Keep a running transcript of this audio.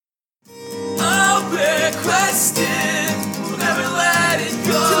question, we'll never let it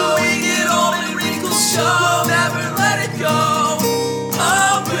go. Till we get old and wrinkles show, we'll never let it go.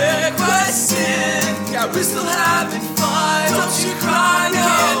 Oh, big question, yeah, we're still having fun. Don't you cry, no.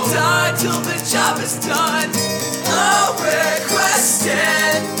 Can't die till the job is done. Oh, big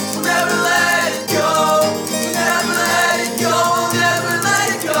question, we'll never let it go. We'll never let it go, we'll never let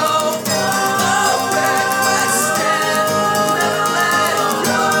it go. Oh, big question, we'll never let it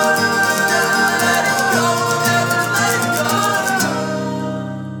go. We'll never let it go, we'll never let it go.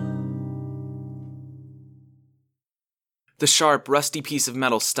 The sharp, rusty piece of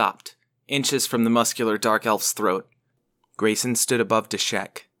metal stopped, inches from the muscular dark elf's throat. Grayson stood above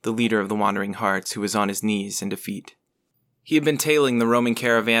Deshek, the leader of the Wandering Hearts, who was on his knees in defeat. He had been tailing the roaming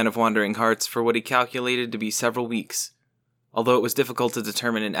caravan of Wandering Hearts for what he calculated to be several weeks, although it was difficult to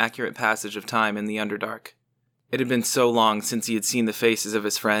determine an accurate passage of time in the Underdark. It had been so long since he had seen the faces of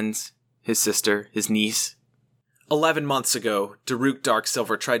his friends, his sister, his niece. 11 months ago, Daruk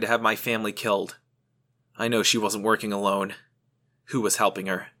Darksilver tried to have my family killed. I know she wasn't working alone. Who was helping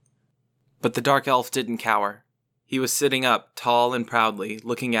her? But the Dark Elf didn't cower. He was sitting up, tall and proudly,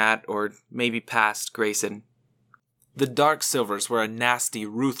 looking at, or maybe past, Grayson. The Darksilvers were a nasty,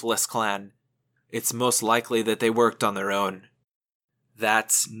 ruthless clan. It's most likely that they worked on their own.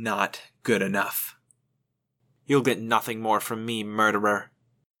 That's not good enough. You'll get nothing more from me, murderer.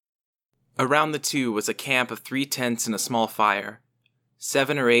 Around the two was a camp of 3 tents and a small fire.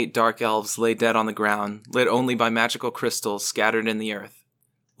 7 or 8 dark elves lay dead on the ground, lit only by magical crystals scattered in the earth.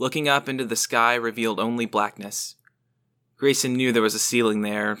 Looking up into the sky revealed only blackness. Grayson knew there was a ceiling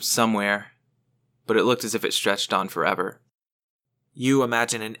there, somewhere, but it looked as if it stretched on forever. You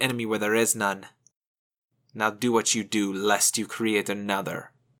imagine an enemy where there is none. Now do what you do, lest you create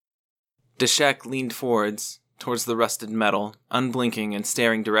another. Deshek leaned towards the rusted metal, unblinking and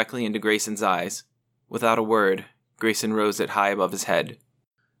staring directly into Grayson's eyes. Without a word, Grayson rose it high above his head.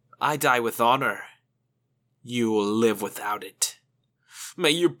 I die with honor. You will live without it.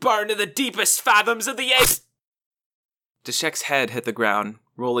 May you burn in the deepest fathoms of the abyss! Deshek's head hit the ground,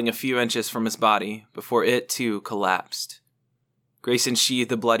 rolling a few inches from his body, before it, too, collapsed. Grayson sheathed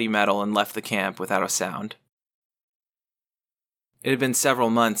the bloody metal and left the camp without a sound. It had been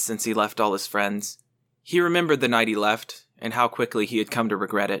several months since he left all his friends. He remembered the night he left, and how quickly he had come to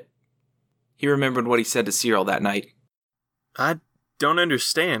regret it. He remembered what he said to Cyril that night. I don't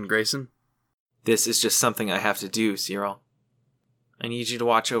understand, Grayson. This is just something I have to do, Cyril. I need you to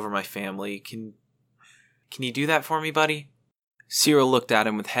watch over my family. Can you do that for me, buddy? Cyril looked at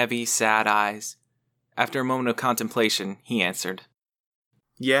him with heavy, sad eyes. After a moment of contemplation, he answered.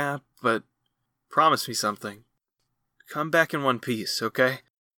 Yeah, but promise me something. Come back in one piece, okay?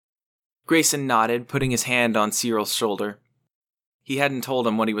 Grayson nodded, putting his hand on Cyril's shoulder. He hadn't told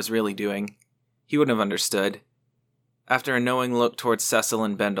him what he was really doing. He wouldn't have understood. After a knowing look towards Cecil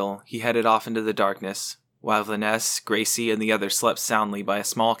and Bendel, he headed off into the darkness, while Vanessa, Gracie, and the others slept soundly by a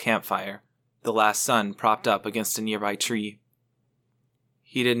small campfire, the last sun propped up against a nearby tree.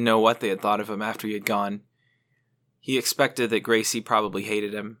 He didn't know what they had thought of him after he had gone. He expected that Gracie probably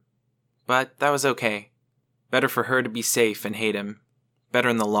hated him. But that was okay. Better for her to be safe and hate him. Better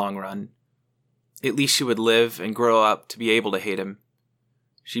in the long run. At least she would live and grow up to be able to hate him.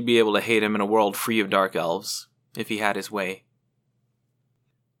 She'd be able to hate him in a world free of dark elves, if he had his way.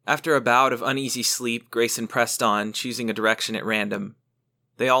 After a bout of uneasy sleep, Grayson pressed on, choosing a direction at random.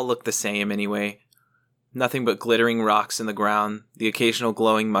 They all looked the same, anyway. Nothing but glittering rocks in the ground, the occasional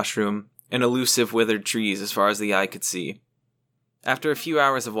glowing mushroom, and elusive withered trees as far as the eye could see. After a few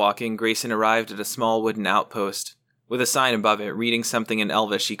hours of walking, Grayson arrived at a small wooden outpost, with a sign above it reading something in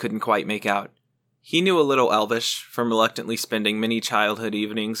Elvish he couldn't quite make out. He knew a little Elvish, from reluctantly spending many childhood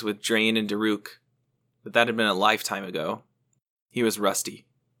evenings with Drain and Daruk, but that had been a lifetime ago. He was rusty.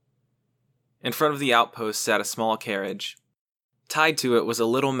 In front of the outpost sat a small carriage. Tied to it was a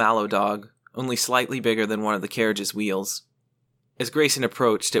little mallow dog, only slightly bigger than one of the carriage's wheels. As Grayson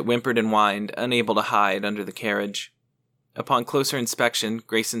approached, it whimpered and whined, unable to hide under the carriage. Upon closer inspection,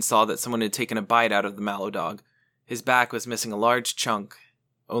 Grayson saw that someone had taken a bite out of the mallow dog. His back was missing a large chunk,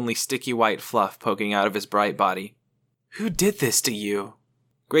 only sticky white fluff poking out of his bright body. Who did this to you?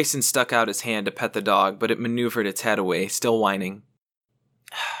 Grayson stuck out his hand to pet the dog, but it maneuvered its head away, still whining.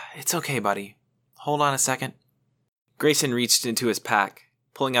 It's okay, buddy. Hold on a second. Grayson reached into his pack,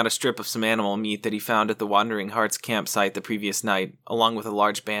 pulling out a strip of some animal meat that he found at the Wandering Hearts campsite the previous night, along with a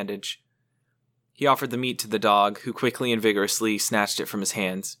large bandage. He offered the meat to the dog, who quickly and vigorously snatched it from his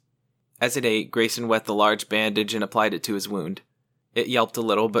hands. As it ate, Grayson wet the large bandage and applied it to his wound. It yelped a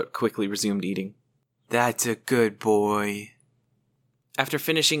little, but quickly resumed eating. That's a good boy. After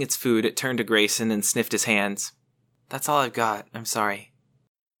finishing its food, it turned to Grayson and sniffed his hands. "That's all I've got. I'm sorry."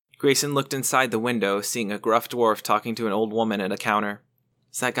 Grayson looked inside the window, seeing a gruff dwarf talking to an old woman at a counter.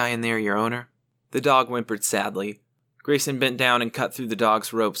 "Is that guy in there your owner?" The dog whimpered sadly. Grayson bent down and cut through the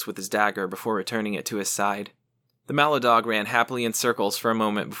dog's ropes with his dagger before returning it to his side. The Maladog ran happily in circles for a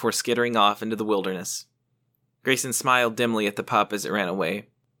moment before skittering off into the wilderness. Grayson smiled dimly at the pup as it ran away.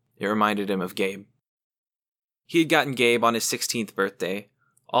 It reminded him of Gabe. He had gotten Gabe on his 16th birthday.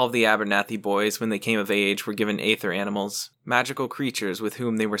 All of the Abernathy boys, when they came of age, were given aether animals, magical creatures with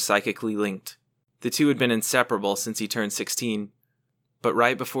whom they were psychically linked. The two had been inseparable since he turned 16. But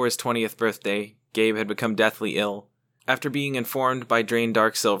right before his 20th birthday, Gabe had become deathly ill. After being informed by Drain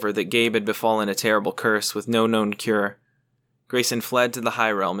Darksilver that Gabe had befallen a terrible curse with no known cure, Grayson fled to the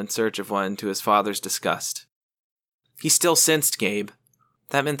High Realm in search of one, to his father's disgust. He still sensed Gabe.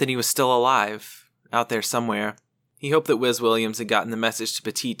 That meant that he was still alive, out there somewhere. He hoped that Wiz Williams had gotten the message to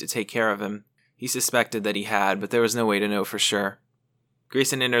Petite to take care of him. He suspected that he had, but there was no way to know for sure.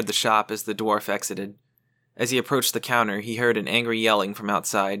 Grayson entered the shop as the dwarf exited. As he approached the counter, he heard an angry yelling from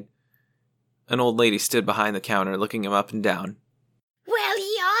outside. An old lady stood behind the counter, looking him up and down. "Well,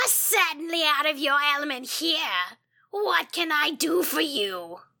 you're certainly out of your element here. What can I do for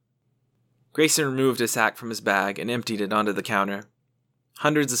you?" Grayson removed a sack from his bag and emptied it onto the counter.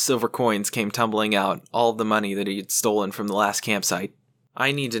 Hundreds of silver coins came tumbling out, all of the money that he had stolen from the last campsite.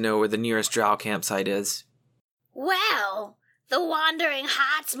 "I need to know where the nearest drow campsite is." "Well, the Wandering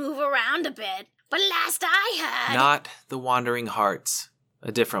Hearts move around a bit, but last I heard..." "Not the Wandering Hearts.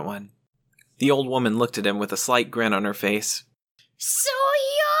 A different one." The old woman looked at him with a slight grin on her face. "So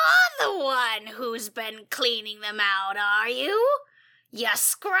you're the one who's been cleaning them out, are you? You're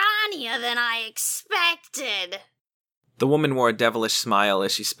scrawnier than I expected." The woman wore a devilish smile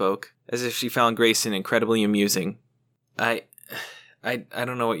as she spoke, as if she found Grayson incredibly amusing. I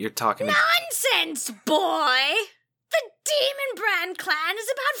don't know what you're talking about." "Nonsense, boy! The Demon Brand clan is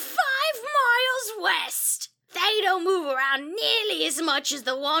about 5 miles west. They don't move around nearly as much as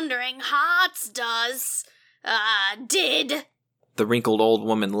the Wandering Hearts did." The wrinkled old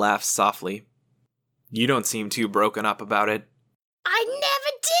woman laughed softly. "You don't seem too broken up about it." "I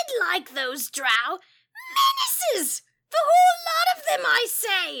never did like those drow. Menaces! The whole lot of them, I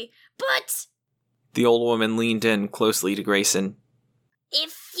say! But..." The old woman leaned in closely to Grayson.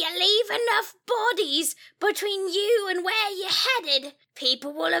 "If you leave enough bodies between you and where you're headed,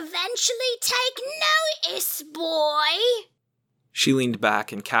 people will eventually take notice, boy." She leaned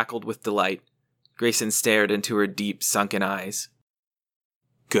back and cackled with delight. Grayson stared into her deep, sunken eyes.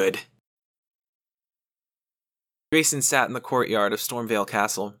 "Good." Grayson sat in the courtyard of Stormvale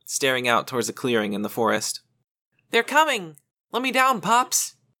Castle, staring out towards a clearing in the forest. "They're coming! Let me down,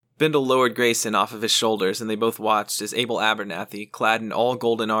 Pops!" Bindle lowered Grayson off of his shoulders, and they both watched as Abel Abernathy, clad in all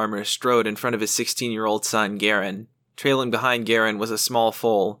golden armor, strode in front of his 16-year-old son, Garen. Trailing behind Garen was a small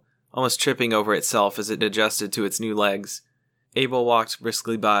foal, almost tripping over itself as it adjusted to its new legs. Abel walked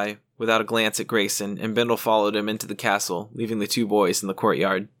briskly by, without a glance at Grayson, and Bindle followed him into the castle, leaving the two boys in the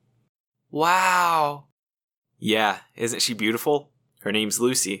courtyard. "Wow!" "Yeah, isn't she beautiful? Her name's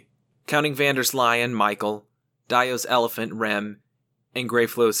Lucy." Counting Vander's lion, Michael, Dio's elephant, Rem, and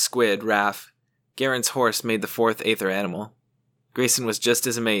Greyflow's squid, Raph, Garen's horse made the 4th aether animal. Grayson was just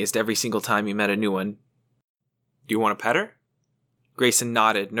as amazed every single time he met a new one. "Do you want to pet her?" Grayson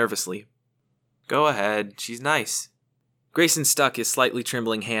nodded nervously. "Go ahead, she's nice." Grayson stuck his slightly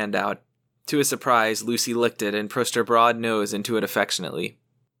trembling hand out. To his surprise, Lucy licked it and pushed her broad nose into it affectionately.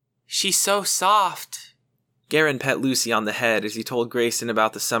 "She's so soft." Garen pet Lucy on the head as he told Grayson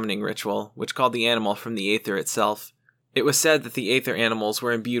about the summoning ritual, which called the animal from the aether itself. It was said that the aether animals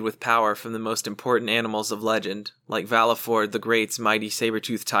were imbued with power from the most important animals of legend, like Valaford the Great's mighty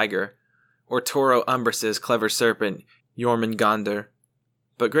saber-toothed tiger, or Toro Umbrus's clever serpent, Jormungandr.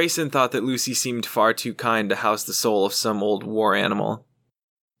 But Grayson thought that Lucy seemed far too kind to house the soul of some old war animal.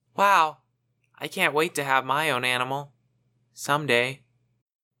 "Wow, I can't wait to have my own animal. Someday."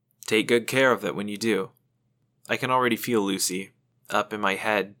 "Take good care of it when you do. I can already feel Lucy, up in my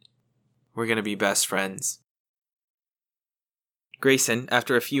head. We're gonna be best friends." Grayson,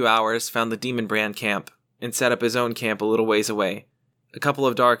 after a few hours, found the Demon Brand camp, and set up his own camp a little ways away. A couple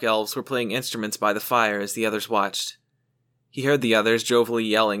of dark elves were playing instruments by the fire as the others watched. He heard the others jovially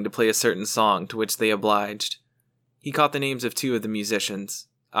yelling to play a certain song, to which they obliged. He caught the names of 2 of the musicians,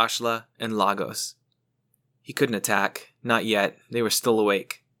 Ashla and Lagos. He couldn't attack, not yet, they were still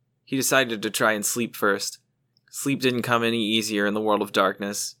awake. He decided to try and sleep first. Sleep didn't come any easier in the world of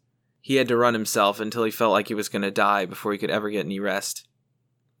darkness. He had to run himself until he felt like he was going to die before he could ever get any rest.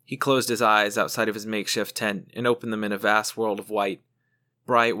 He closed his eyes outside of his makeshift tent and opened them in a vast world of white.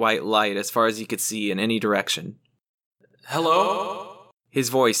 bright white light as far as he could see in any direction. Hello? His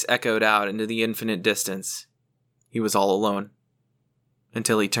voice echoed out into the infinite distance. He was all alone.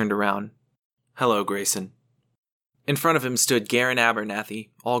 Until he turned around. "Hello, Grayson." In front of him stood Garen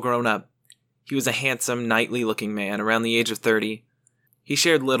Abernathy, all grown up. He was a handsome, knightly-looking man, around the age of 30. He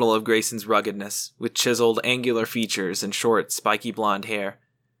shared little of Grayson's ruggedness, with chiseled, angular features and short, spiky blonde hair.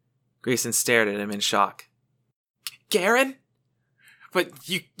 Grayson stared at him in shock. "Garen? But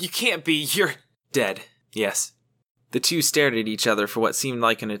you can't be, you're dead." "Yes." The two stared at each other for what seemed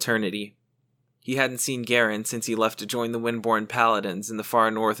like an eternity. He hadn't seen Garen since he left to join the Windborn Paladins in the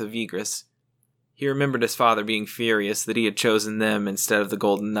far north of Vigris. He remembered his father being furious that he had chosen them instead of the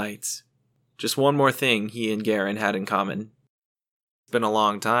Golden Knights. Just one more thing he and Garen had in common. "It's been a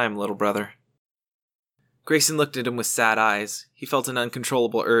long time, little brother." Grayson looked at him with sad eyes. He felt an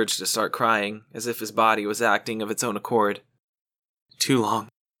uncontrollable urge to start crying, as if his body was acting of its own accord. "Too long."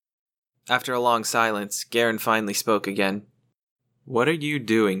 After a long silence, Garen finally spoke again. "What are you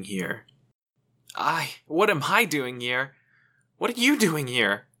doing here?" What am I doing here? What are you doing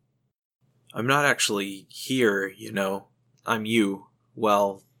here?" "I'm not actually here, you know. I'm you.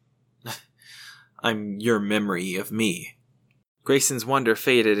 Well, I'm your memory of me." Grayson's wonder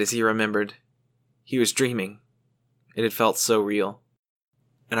faded as he remembered. He was dreaming. It had felt so real.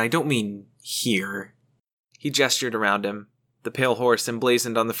 "And I don't mean here." He gestured around him. The pale horse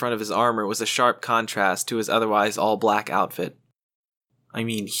emblazoned on the front of his armor was a sharp contrast to his otherwise all-black outfit. "I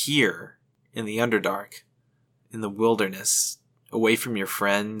mean here, in the Underdark, in the wilderness, away from your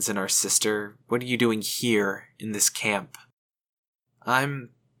friends and our sister. What are you doing here, in this camp?" I'm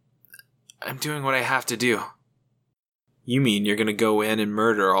doing what I have to do." "You mean you're gonna go in and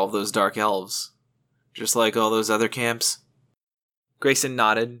murder all those dark elves? Just like all those other camps?" Grayson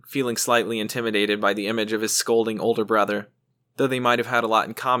nodded, feeling slightly intimidated by the image of his scolding older brother. Though they might have had a lot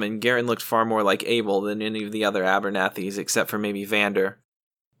in common, Garen looked far more like Abel than any of the other Abernathys except for maybe Vander.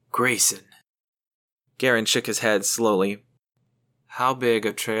 "Grayson." Garen shook his head slowly. "How big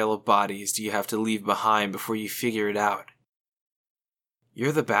a trail of bodies do you have to leave behind before you figure it out?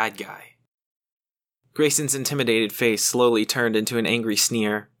 You're the bad guy." Grayson's intimidated face slowly turned into an angry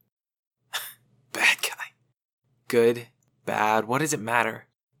sneer. "Bad guy. Good, bad, what does it matter?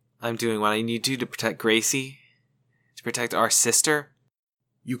 I'm doing what I need to protect Gracie, to protect our sister.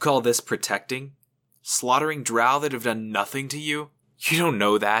 You call this protecting? Slaughtering drow that have done nothing to you? You don't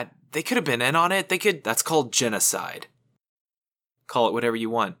know that. They could have been in on it. That's called genocide. Call it whatever you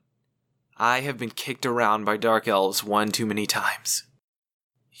want. I have been kicked around by dark elves one too many times.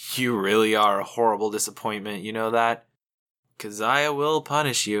 You really are a horrible disappointment, you know that? Keziah will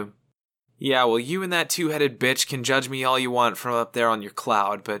punish you. Yeah, well, you and that two-headed bitch can judge me all you want from up there on your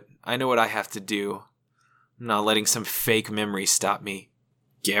cloud, but I know what I have to do. I'm not letting some fake memory stop me.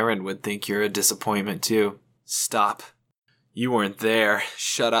 Garen would think you're a disappointment, too. Stop. You weren't there.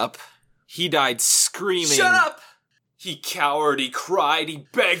 Shut up. He died screaming. Shut up! He cowered, he cried, he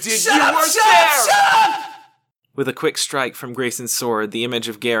begged it. Shut You up! weren't Shut there! up! Shut up! With a quick strike from Grayson's sword, the image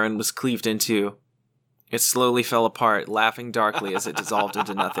of Garen was cleaved in two. It slowly fell apart, laughing darkly as it dissolved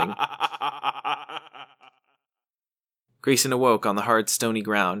into nothing. Grayson awoke on the hard, stony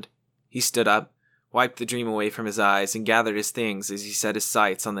ground. He stood up, wiped the dream away from his eyes, and gathered his things as he set his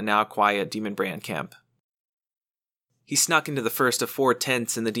sights on the now quiet Demon Brand camp. He snuck into the first of 4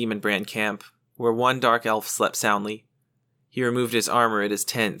 tents in the Demon Brand camp, where one dark elf slept soundly. He removed his armor at his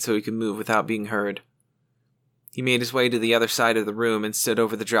tent so he could move without being heard. He made his way to the other side of the room and stood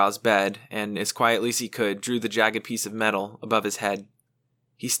over the drow's bed, and, as quietly as he could, drew the jagged piece of metal above his head.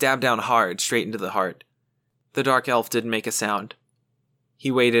 He stabbed down hard, straight into the heart. The dark elf didn't make a sound. He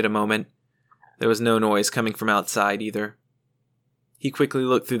waited a moment. There was no noise coming from outside, either. He quickly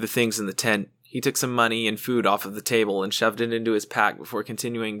looked through the things in the tent. He took some money and food off of the table and shoved it into his pack before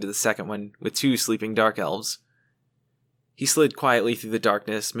continuing to the second one, with 2 sleeping dark elves. He slid quietly through the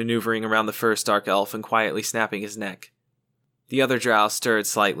darkness, maneuvering around the first dark elf and quietly snapping his neck. The other drow stirred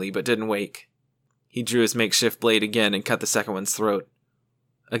slightly, but didn't wake. He drew his makeshift blade again and cut the second one's throat.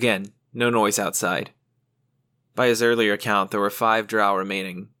 Again, no noise outside. By his earlier count, there were 5 drow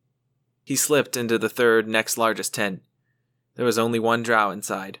remaining. He slipped into the third, next largest tent. There was only 1 drow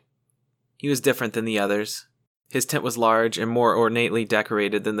inside. He was different than the others. His tent was large and more ornately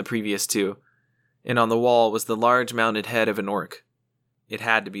decorated than the previous 2, and on the wall was the large mounted head of an orc. It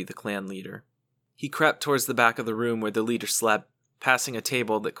had to be the clan leader. He crept towards the back of the room where the leader slept, passing a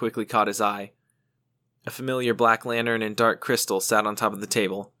table that quickly caught his eye. A familiar black lantern and dark crystal sat on top of the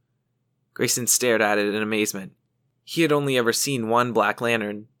table. Grayson stared at it in amazement. He had only ever seen one black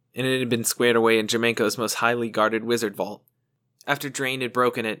lantern, and it had been squared away in Jamenko's most highly guarded wizard vault. After Drain had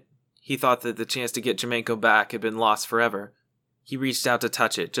broken it, he thought that the chance to get Jamenko back had been lost forever. He reached out to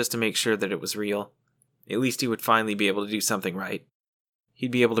touch it just to make sure that it was real. At least he would finally be able to do something right.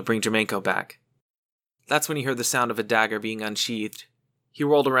 He'd be able to bring Jamenko back. That's when he heard the sound of a dagger being unsheathed. He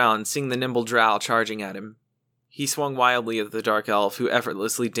rolled around, seeing the nimble drow charging at him. He swung wildly at the dark elf, who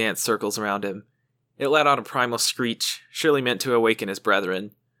effortlessly danced circles around him. It let out a primal screech, surely meant to awaken his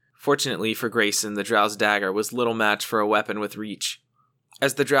brethren. Fortunately for Grayson, the drow's dagger was little match for a weapon with reach.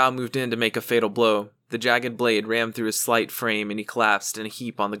 As the drow moved in to make a fatal blow, the jagged blade rammed through his slight frame and he collapsed in a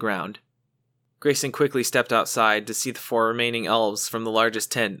heap on the ground. Grayson quickly stepped outside to see the 4 remaining elves from the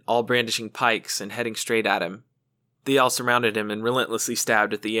largest tent, all brandishing pikes and heading straight at him. They all surrounded him and relentlessly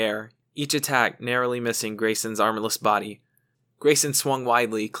stabbed at the air, each attack narrowly missing Grayson's armorless body. Grayson swung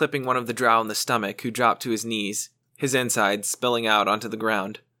widely, clipping one of the drow in the stomach, who dropped to his knees, his insides spilling out onto the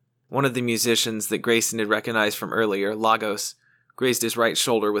ground. One of the musicians that Grayson had recognized from earlier, Lagos, grazed his right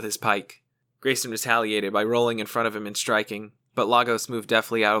shoulder with his pike. Grayson retaliated by rolling in front of him and striking, but Lagos moved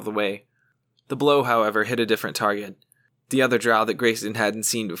deftly out of the way. The blow, however, hit a different target. The other drow that Grayson hadn't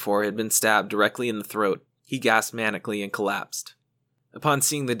seen before had been stabbed directly in the throat. He gasped manically and collapsed. Upon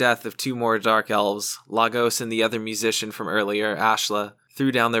seeing the death of 2 more dark elves, Lagos and the other musician from earlier, Ashla,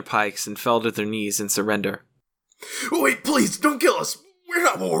 threw down their pikes and fell to their knees in surrender. Wait, please, don't kill us. We're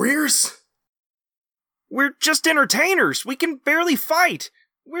not warriors. We're just entertainers. We can barely fight.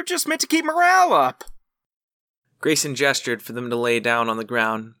 We're just meant to keep morale up. Grayson gestured for them to lay down on the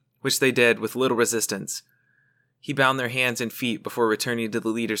ground, which they did with little resistance. He bound their hands and feet before returning to the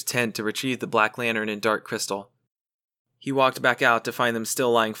leader's tent to retrieve the black lantern and dark crystal. He walked back out to find them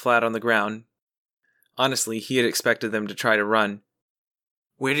still lying flat on the ground. Honestly, he had expected them to try to run.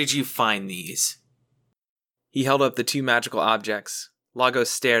 "Where did you find these?" He held up the 2 magical objects.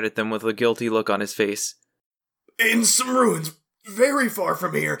 Lagos stared at them with a guilty look on his face. In some ruins, very far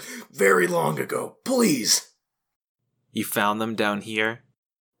from here, very long ago. Please. "You found them down here?"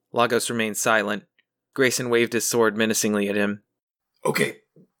 Lagos remained silent. Grayson waved his sword menacingly at him. Okay,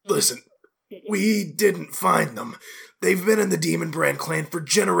 listen. We didn't find them. They've been in the Demon Brand clan for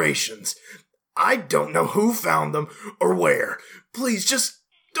generations. I don't know who found them or where. Please, just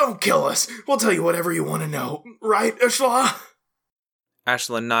don't kill us. We'll tell you whatever you want to know. Right, Ashla?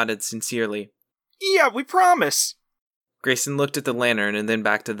 Ashla nodded sincerely. Yeah, we promise. Grayson looked at the lantern and then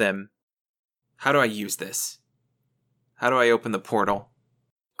back to them. "How do I use this? How do I open the portal?"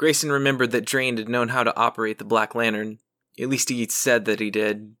 Grayson remembered that Drain had known how to operate the black lantern. At least he said that he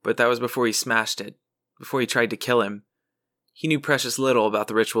did, but that was before he smashed it, before he tried to kill him. He knew precious little about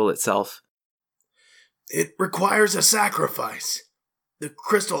the ritual itself. It requires a sacrifice. The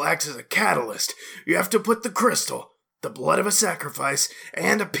crystal acts as a catalyst. You have to put the crystal, the blood of a sacrifice,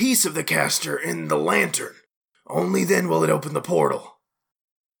 and a piece of the caster in the lantern. Only then will it open the portal.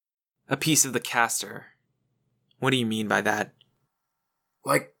 A piece of the caster. What do you mean by that?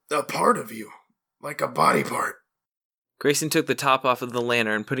 Like a part of you. Like a body part. Grayson took the top off of the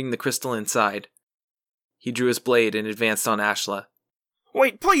lantern, putting the crystal inside. He drew his blade and advanced on Ashla.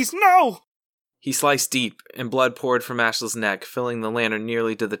 Wait, please, no! He sliced deep, and blood poured from Ashla's neck, filling the lantern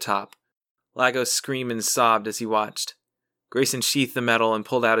nearly to the top. Lagos screamed and sobbed as he watched. Grayson sheathed the metal and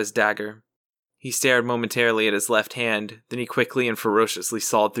pulled out his dagger. He stared momentarily at his left hand, then he quickly and ferociously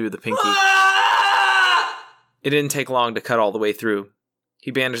sawed through the pinky. It didn't take long to cut all the way through. He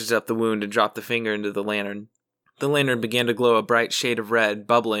bandaged up the wound and dropped the finger into the lantern. The lantern began to glow a bright shade of red,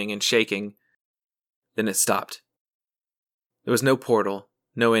 bubbling and shaking. Then it stopped. There was no portal,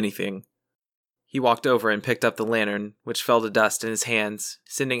 no anything. He walked over and picked up the lantern, which fell to dust in his hands,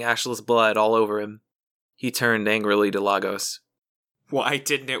 sending Ashla's blood all over him. He turned angrily to Lagos. "Why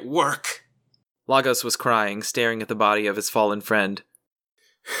didn't it work?" Lagos was crying, staring at the body of his fallen friend.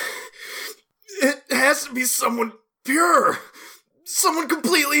 It has to be someone pure. Someone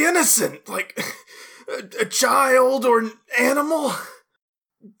completely innocent. Like a child or an animal.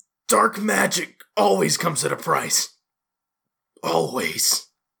 Dark magic always comes at a price. Always.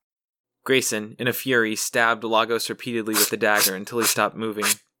 Grayson, in a fury, stabbed Lagos repeatedly with the dagger until he stopped moving.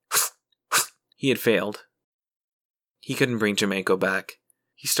 He had failed. He couldn't bring Jamenko back.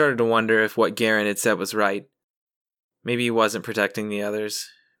 He started to wonder if what Garen had said was right. Maybe he wasn't protecting the others.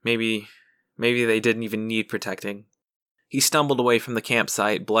 Maybe they didn't even need protecting. He stumbled away from the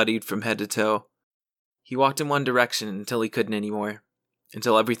campsite, bloodied from head to toe. He walked in one direction until he couldn't anymore,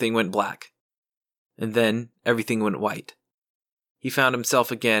 until everything went black. And then everything went white. He found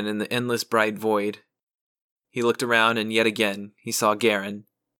himself again in the endless bright void. He looked around and yet again he saw Garen.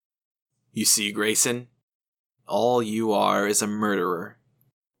 "You see, Grayson? All you are is a murderer."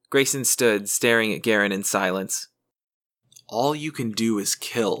 Grayson stood, staring at Garen in silence. All you can do is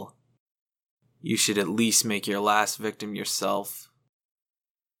kill. You should at least make your last victim yourself.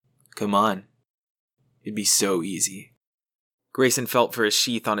 Come on. It'd be so easy. Grayson felt for his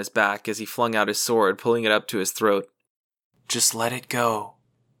sheath on his back as he flung out his sword, pulling it up to his throat. Just let it go.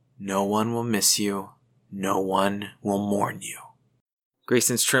 No one will miss you. No one will mourn you.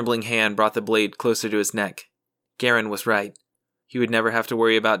 Grayson's trembling hand brought the blade closer to his neck. Garen was right. He would never have to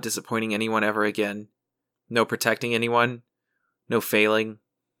worry about disappointing anyone ever again. No protecting anyone. No failing.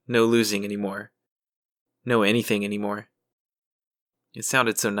 No losing anymore. No anything anymore. It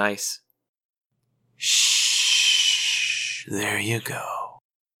sounded so nice. Shh. There you go.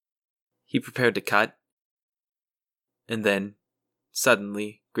 He prepared to cut. And then,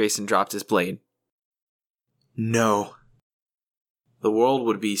 suddenly, Grayson dropped his blade. No. The world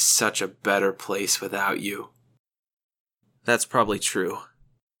would be such a better place without you. That's probably true.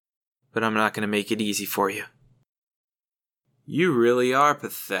 But I'm not going to make it easy for you. You really are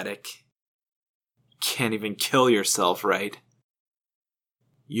pathetic. Can't even kill yourself, right?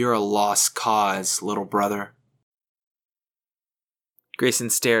 You're a lost cause, little brother. Grayson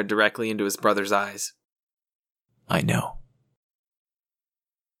stared directly into his brother's eyes. I know.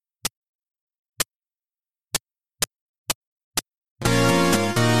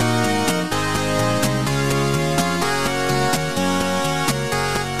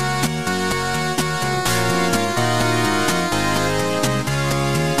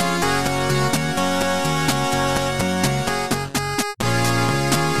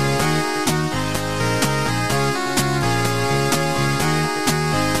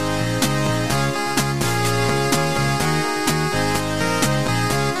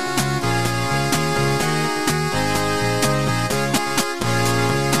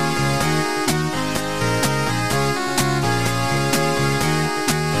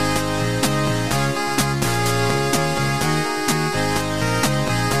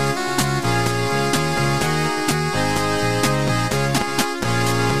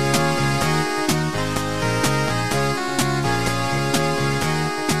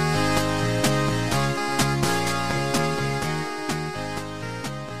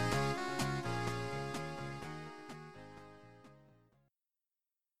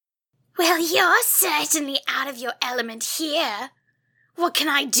 Well, you're certainly out of your element here. What can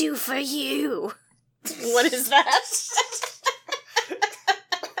I do for you? What is that?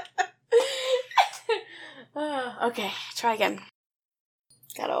 Okay, try again.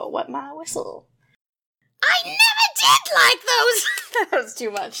 Gotta wet my whistle. I never did like those! That was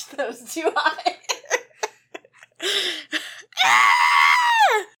too much. That was too high.